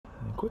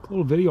quick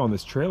little video on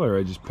this trailer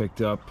I just picked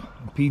up.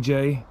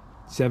 PJ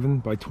 7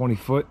 by 20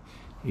 foot,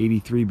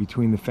 83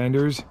 between the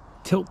fenders,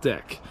 tilt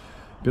deck.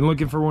 Been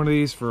looking for one of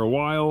these for a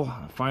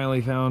while.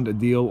 Finally found a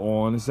deal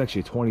on, this is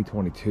actually a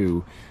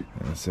 2022.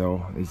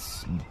 So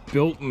it's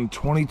built in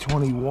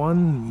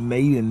 2021,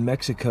 made in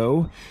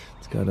Mexico.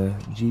 It's got a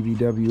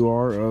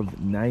GVWR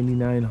of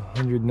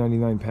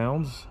 9,999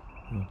 pounds,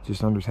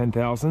 just under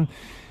 10,000.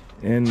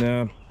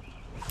 And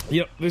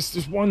yep, there's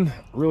just one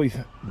really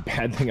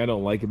bad thing I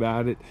don't like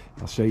about it.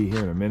 I'll show you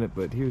here in a minute,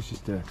 but here's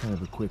just a kind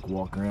of a quick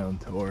walk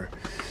around tour.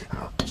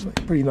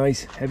 Pretty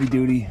nice, heavy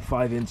duty,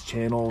 5-inch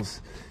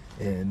channels.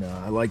 And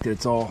I like that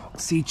it's all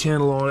C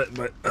channel on it,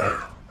 but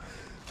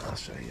I'll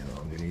show you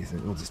underneath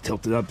it. We'll just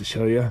tilt it up to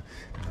show you.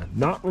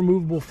 Not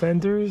removable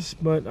fenders,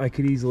 but I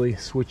could easily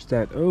switch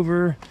that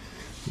over.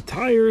 The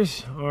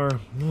tires are,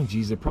 oh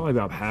geez, they're probably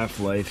about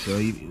half-life, so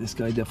this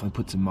guy definitely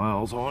put some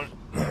miles on it.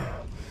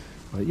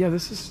 But yeah,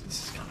 this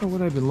is kind of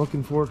what I've been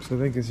looking for, because I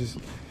think it's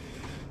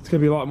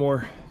gonna be a lot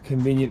more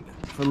convenient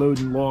for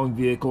loading long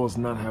vehicles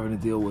and not having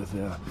to deal with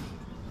the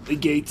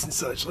gates and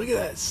such. Look at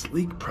that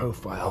sleek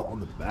profile on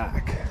the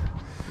back.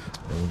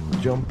 And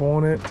we jump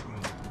on it.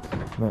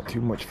 Not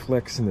too much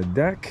flex in the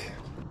deck.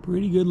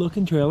 Pretty good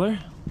looking trailer.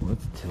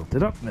 Let's tilt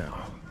it up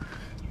now.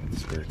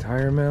 Spare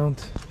tire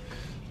mount.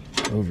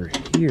 Over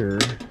here,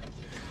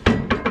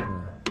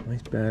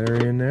 nice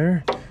battery in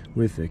there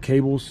with the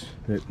cables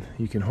that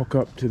you can hook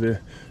up to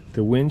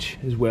the winch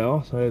as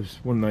well. So that's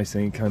one nice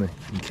thing. Kind of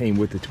came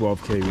with the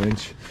 12K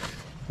winch,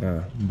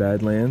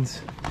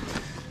 Badlands.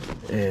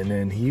 And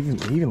then he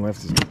even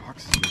left his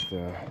boxes with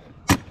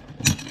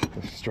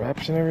the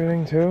straps and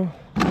everything too.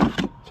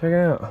 Check it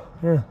out.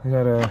 Yeah, I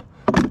got a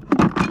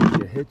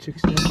hitch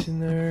extension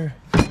there.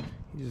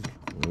 He just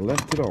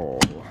left it all.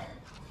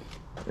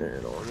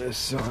 And on this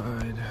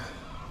side,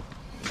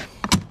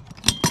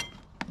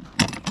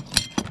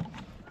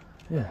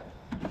 yeah,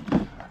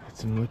 got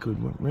some liquid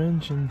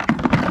wrench and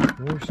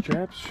more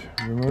straps,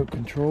 remote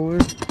controller.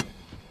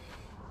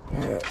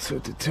 So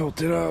to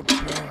tilt it up,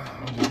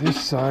 on this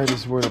side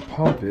is where the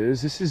pump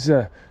is. This is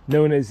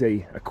known as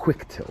a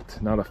quick tilt,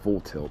 not a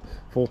full tilt.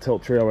 Full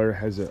tilt trailer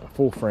has a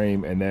full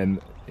frame and then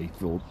a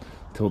full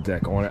tilt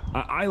deck on it.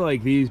 I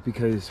like these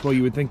because, well,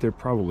 you would think they're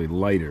probably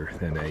lighter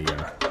than a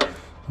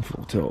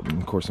full tilt.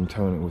 And of course I'm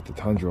towing it with the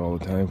Tundra all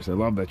the time because I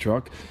love that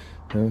truck.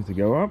 To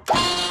go up. There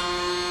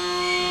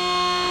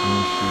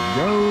she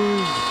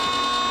goes.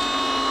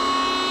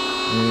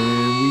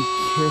 And we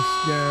kiss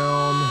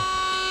down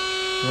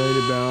right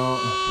about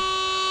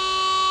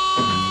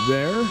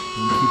there.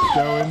 And keeps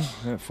going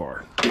that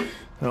far.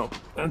 Now,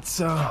 that's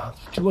what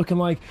you're looking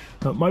like.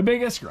 My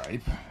biggest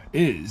gripe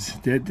is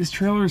that this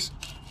trailer's,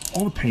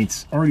 all the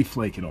paint's already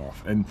flaking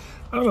off. And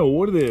I don't know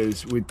what it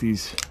is with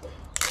these.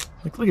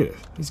 Like, look at it.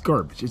 It's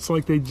garbage. It's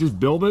like they just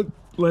build it,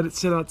 let it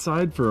sit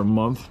outside for a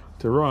month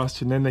to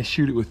rust, and then they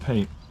shoot it with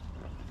paint.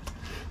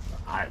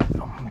 I don't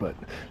know, but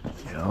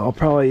you know, I'll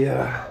probably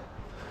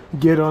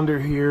get under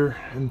here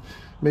and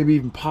maybe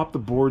even pop the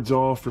boards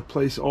off,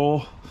 replace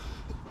all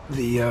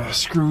the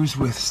screws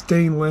with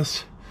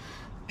stainless,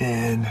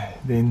 and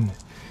then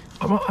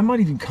I might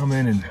even come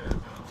in and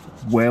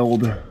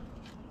weld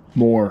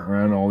more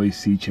around all these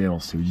C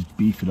channels too. Just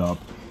beef it up.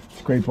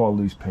 Scrape all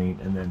loose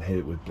paint and then hit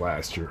it with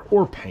blaster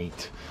or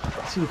paint.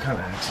 Let's see what kind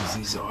of axles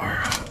these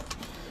are.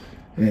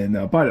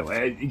 And by the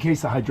way, in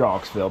case the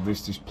hydraulics failed,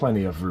 there's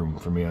plenty of room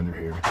for me under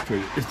here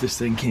if this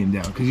thing came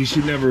down, because you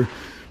should never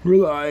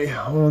rely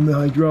on the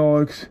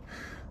hydraulics.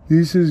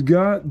 This has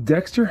got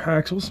Dexter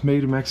axles,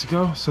 made in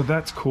Mexico, so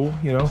that's cool,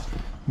 you know,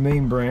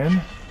 main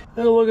brand.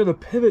 And look at the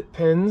pivot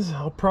pins.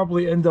 I'll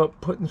probably end up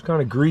putting some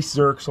kind of grease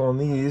zerks on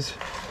these.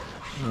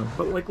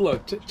 But like,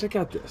 look, check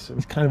out this.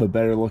 It's kind of a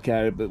better look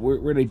at it, but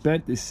where they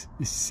bent this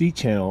C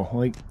channel,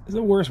 like, it's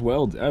the worst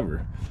welds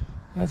ever.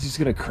 That's just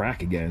gonna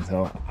crack again.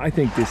 So I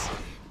think this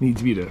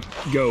needs me to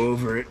go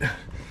over it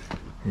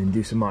and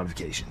do some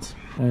modifications.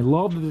 I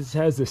love that this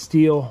has the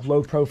steel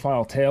low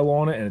profile tail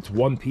on it, and it's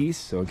one piece.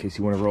 So in case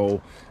you want to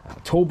roll a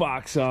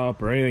toolbox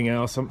up or anything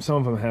else, some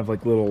of them have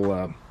like little,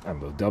 I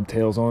don't know,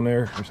 dovetails on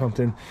there or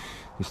something.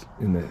 Just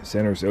in the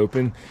center's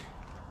open.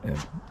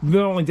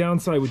 The only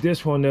downside with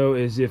this one though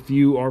is if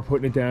you are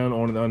putting it down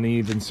on an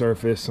uneven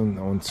surface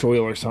on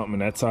soil or something,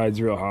 and that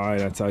side's real high,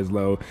 that side's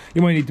low,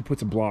 you might need to put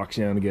some blocks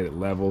down to get it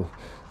level.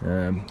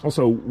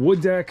 Also, wood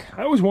deck.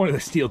 I always wanted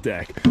a steel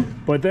deck,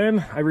 but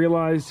then I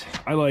realized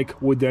I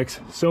like wood decks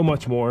so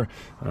much more.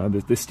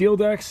 The steel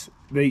decks,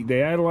 they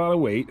add a lot of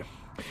weight,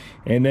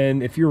 and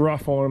then if you're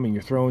rough on them and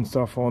you're throwing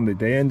stuff on,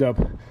 they end up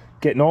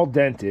getting all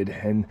dented,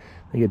 and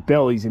they get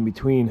bellies in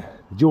between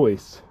the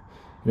joists.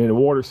 And then the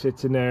water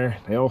sits in there.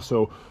 They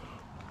also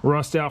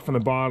rust out from the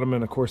bottom,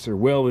 and of course they're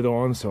welded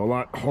on, so a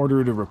lot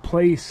harder to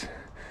replace.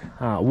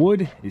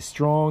 Wood is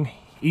strong,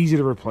 easy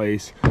to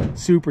replace,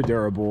 super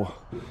durable.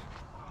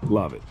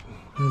 Love it.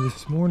 And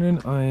this morning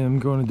I am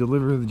going to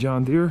deliver the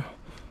John Deere.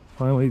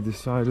 Finally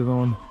decided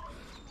on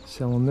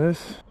selling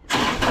this.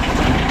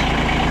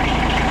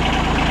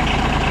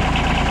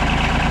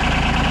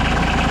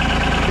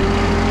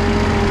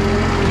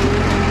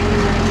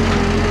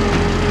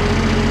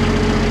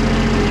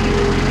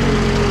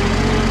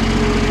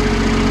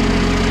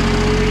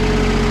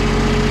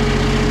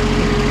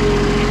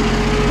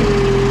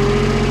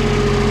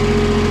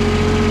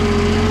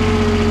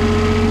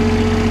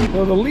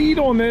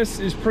 handle on this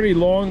is pretty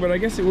long, but I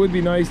guess it would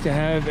be nice to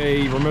have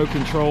a remote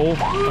control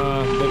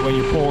that when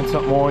you're pulling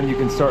something on, you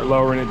can start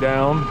lowering it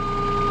down.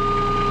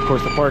 Of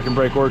course, the park and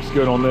brake works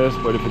good on this,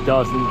 but if it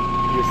doesn't,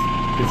 you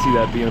can see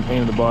that being a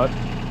pain in the butt.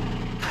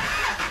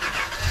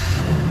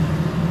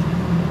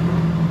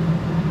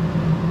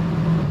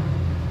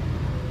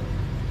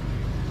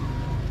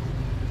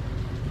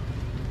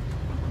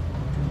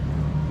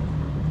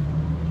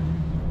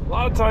 A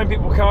lot of time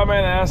people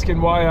comment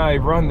asking why I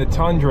run the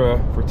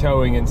Tundra for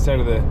towing instead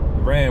of the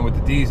Ram with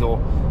the diesel,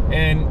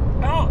 and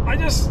well, I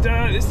just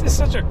this is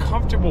such a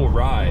comfortable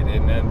ride,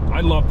 and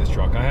I love this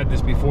truck. I had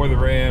this before the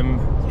Ram.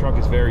 This truck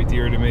is very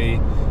dear to me,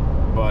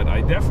 but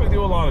I definitely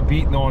do a lot of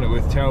beating on it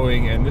with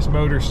towing, and this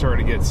motor's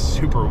starting to get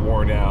super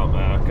worn out.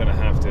 Gonna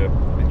have to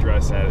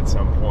address that at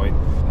some point.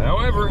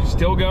 However,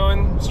 still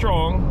going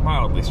strong,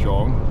 mildly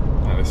strong.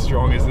 Not as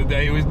strong as the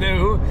day it was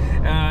new,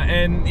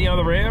 and you know,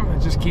 the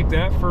Ram, just keep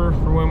that for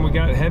when we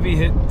got heavy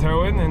hit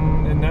towing,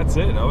 and that's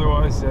it.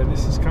 Otherwise,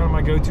 this is kind of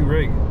my go-to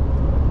rig.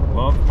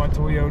 Love my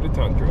Toyota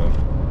Tundra,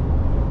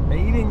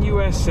 made in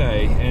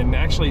USA, and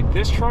actually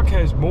this truck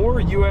has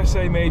more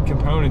USA made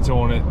components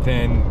on it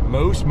than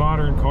most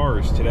modern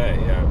cars today,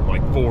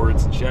 like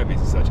Fords and Chevys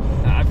and such.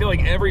 I feel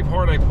like every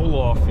part I pull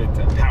off it,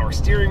 power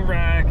steering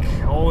rack,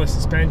 all the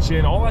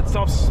suspension, all that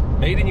stuff's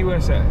made in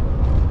USA.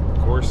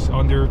 Of course,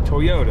 under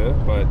Toyota,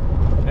 but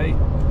hey,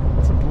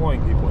 it's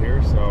employing people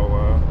here,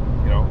 so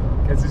you know,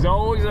 because there's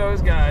always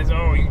those guys,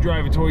 oh, you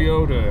drive a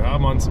Toyota,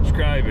 I'm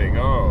unsubscribing,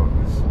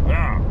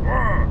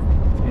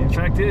 And the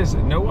fact is,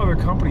 no other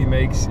company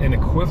makes an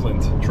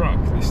equivalent truck.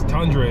 This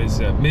Tundra is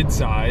a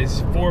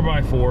mid-size,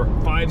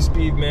 4x4,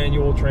 5-speed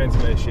manual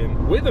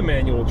transmission with a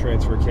manual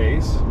transfer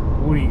case.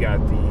 What do you got,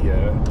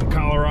 the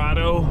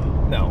Colorado?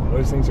 No,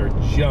 those things are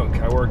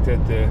junk. I worked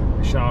at the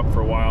shop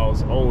for a while, I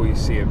was always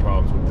seeing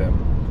problems with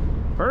them.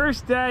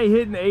 First day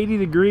hitting 80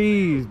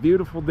 degrees.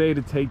 Beautiful day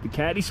to take the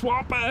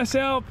CaddySwampAss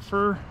out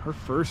for her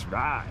first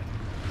ride.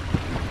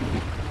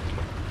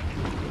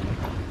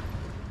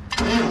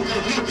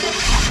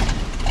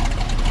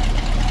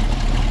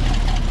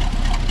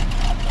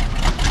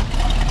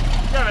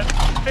 Gotta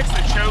fix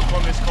the choke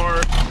on this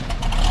car,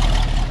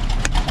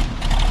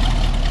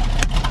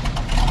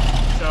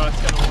 so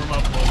it's gonna warm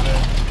up a little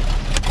bit.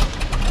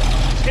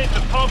 Just hitting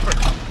the pumper,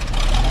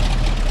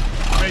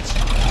 which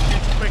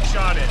gets a quick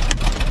shot in.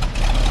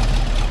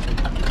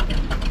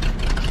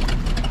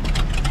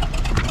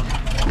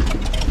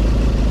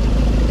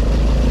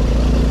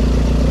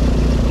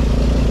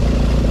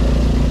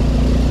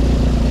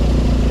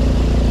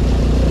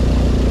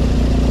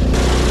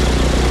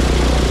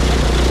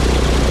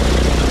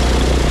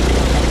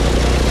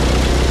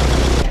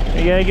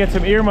 You gotta get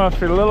some earmuffs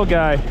for the little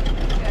guy.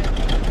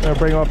 Okay. I'll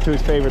bring him up to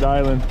his favorite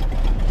island.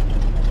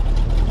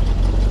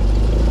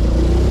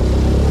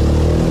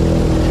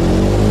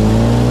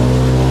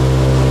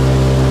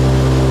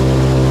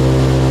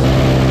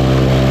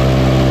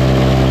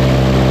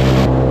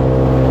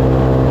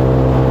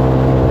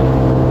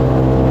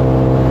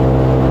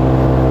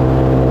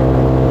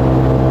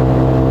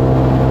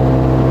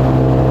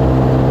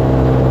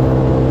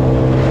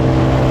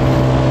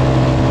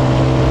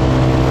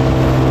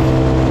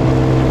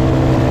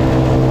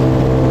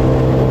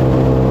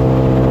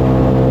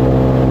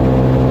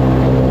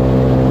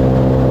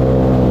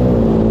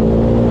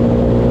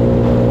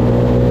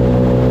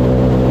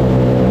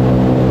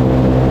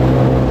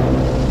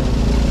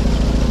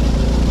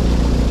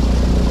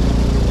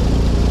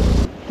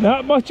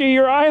 Not much of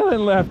your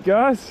island left,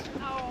 Gus.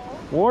 Oh.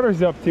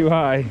 Water's up too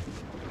high.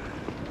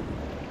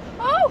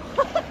 Oh!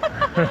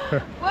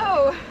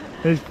 Whoa!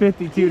 It's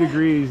 52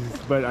 degrees,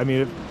 but I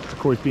mean, of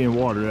course, being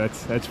water,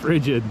 that's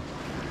frigid.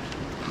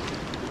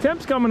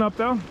 Temp's coming up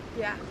though.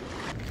 Yeah.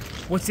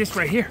 What's this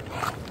right here?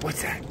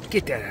 What's that?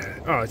 Get that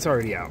out. Oh, it's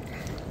already out.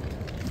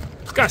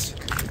 Gus,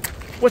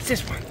 what's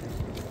this one?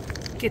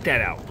 Get that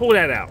out. Pull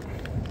that out.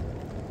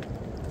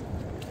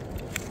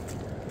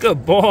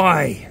 Good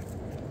boy.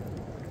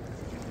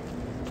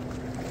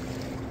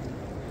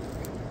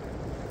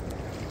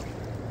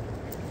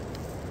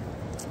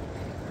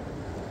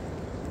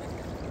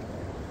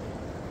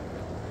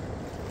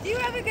 Do you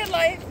have a good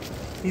life?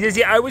 He says,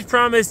 yeah, I was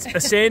promised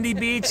a sandy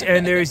beach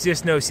and there's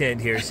just no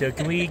sand here. So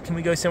can we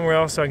go somewhere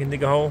else so I can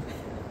dig a hole?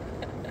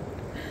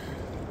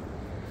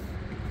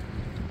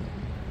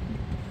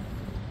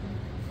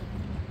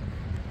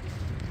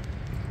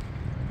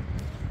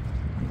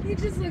 He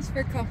just looks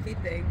for comfy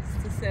things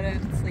to sit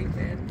and sleep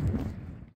in.